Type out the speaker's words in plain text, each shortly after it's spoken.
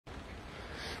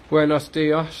Buenos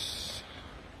dias,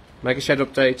 Megashed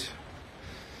update.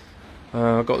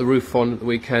 I got the roof on at the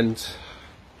weekend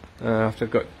after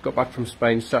I got back from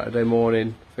Spain Saturday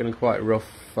morning, feeling quite rough.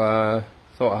 Thought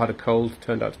I had a cold,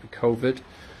 turned out to be COVID.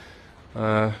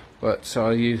 But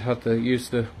I had to use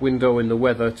the window in the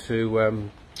weather to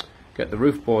get the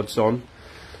roof boards on,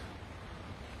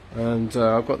 and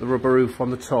I've got the rubber roof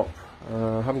on the top.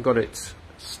 I haven't got it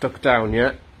stuck down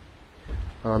yet.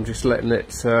 I'm just letting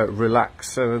it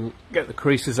relax and get the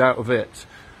creases out of it,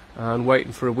 and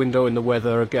waiting for a window in the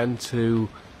weather again to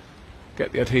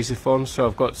get the adhesive on. So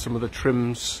I've got some of the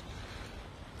trims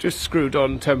just screwed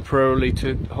on temporarily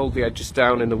to hold the edges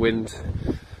down in the wind.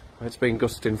 It's been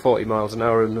gusting 40 miles an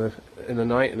hour in the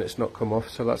night and it's not come off,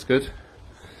 so that's good.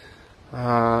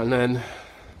 And then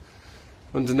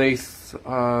underneath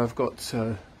I've got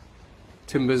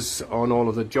timbers on all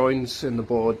of the joints in the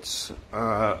boards.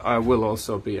 I will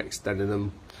also be extending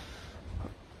them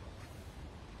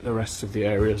the rest of the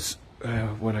areas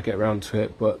when I get around to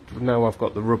it, but now I've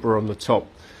got the rubber on the top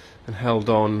and held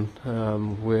on.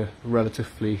 We're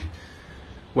relatively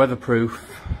weatherproof.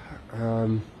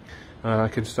 I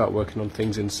can start working on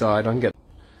things inside. I can get.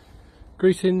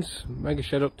 Greetings,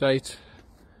 Megashed update.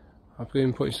 I've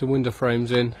been putting some window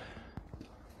frames in.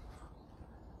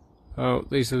 Oh,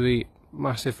 these are the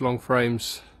massive long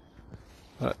frames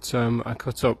that I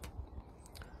cut up.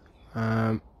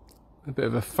 A bit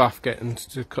of a faff getting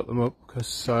to cut them up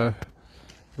because I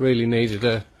really needed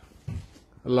a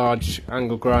large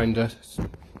angle grinder,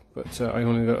 but I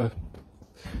only got a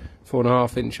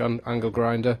 4.5 inch angle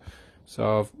grinder,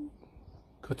 so I've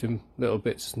cut in little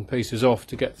bits and pieces off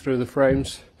to get through the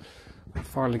frames. I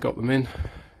finally got them in.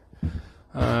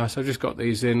 So I've just got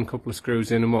these in, a couple of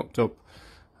screws in and mocked up.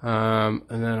 And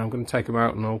then I'm going to take them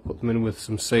out and I'll put them in with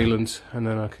some sealant, and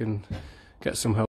then I can get some help.